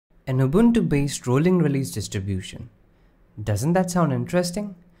An Ubuntu-based rolling release distribution. Doesn't that sound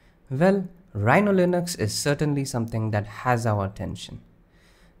interesting? Well, Rhino Linux is certainly something that has our attention.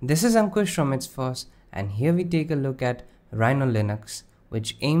 This is Ankush from It's First, and here we take a look at Rhino Linux,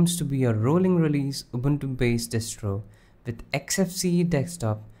 which aims to be a rolling release Ubuntu-based distro with XFCE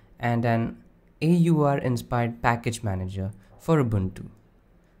desktop and an AUR-inspired package manager for Ubuntu.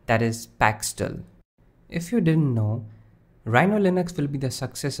 That is Paxtel. If you didn't know, Rhino Linux will be the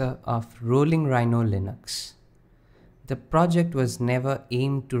successor of Rolling Rhino Linux. The project was never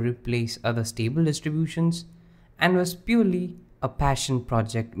aimed to replace other stable distributions and was purely a passion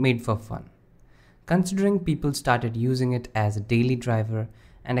project made for fun. Considering people started using it as a daily driver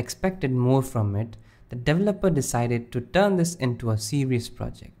and expected more from it, the developer decided to turn this into a serious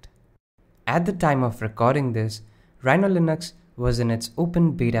project. At the time of recording this, Rhino Linux was in its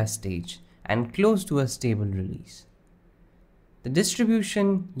open beta stage and close to a stable release. The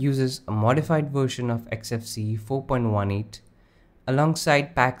distribution uses a modified version of XFCE 4.18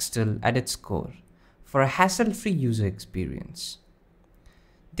 alongside Paxtel at its core for a hassle-free user experience.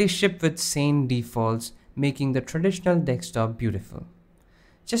 They ship with sane defaults, making the traditional desktop beautiful.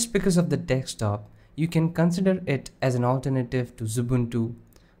 Just because of the desktop, you can consider it as an alternative to Ubuntu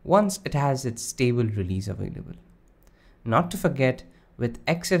once it has its stable release available. Not to forget, with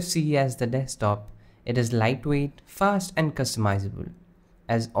XFCE as the desktop, it is lightweight, fast and customizable,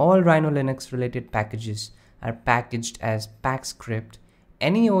 as all Rhino Linux related packages are packaged as PackScript.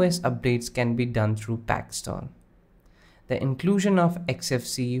 Any OS updates can be done through Paxtel. The inclusion of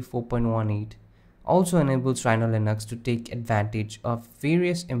XFCE 4.18 also enables Rhino Linux to take advantage of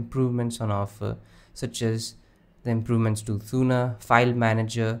various improvements on offer, such as the improvements to Thuna, File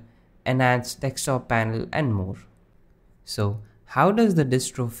Manager, enhanced desktop panel and more. So, how does the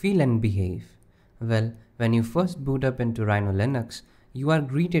distro feel and behave? Well, when you first boot up into Rhino Linux, you are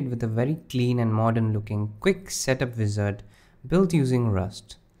greeted with a very clean and modern looking quick setup wizard built using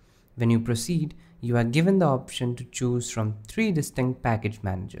Rust. When you proceed, you are given the option to choose from 3 distinct package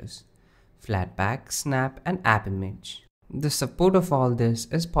managers: Flatpak, Snap and AppImage. The support of all this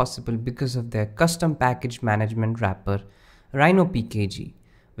is possible because of their custom package management wrapper Rhino PKG,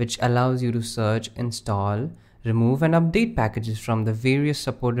 which allows you to search, install, remove and update packages from the various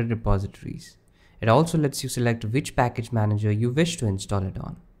supported repositories. It also lets you select which package manager you wish to install it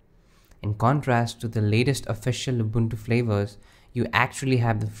on. In contrast to the latest official Ubuntu flavors, you actually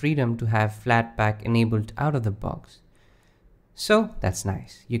have the freedom to have Flatpak enabled out of the box. So that's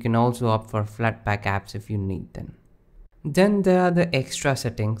nice. You can also opt for Flatpak apps if you need them. Then there are the extra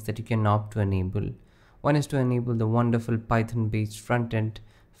settings that you can opt to enable. One is to enable the wonderful Python-based frontend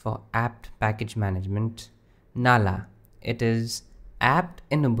for apt package management, Nala. It is apt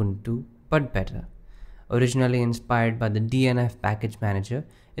in Ubuntu, but better. Originally inspired by the DNF package manager,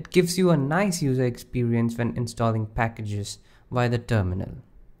 it gives you a nice user experience when installing packages via the terminal.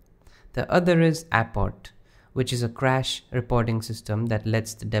 The other is Apport, which is a crash reporting system that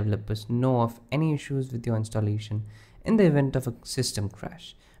lets the developers know of any issues with your installation in the event of a system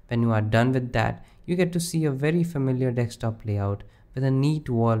crash. When you are done with that, you get to see a very familiar desktop layout with a neat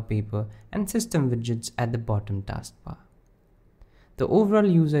wallpaper and system widgets at the bottom taskbar. The overall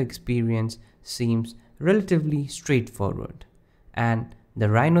user experience seems relatively straightforward, and the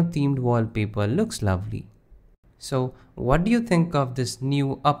Rhino themed wallpaper looks lovely. So, what do you think of this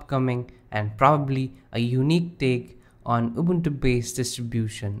new upcoming and probably a unique take on Ubuntu based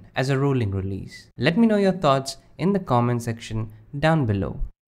distribution as a rolling release? Let me know your thoughts in the comment section down below.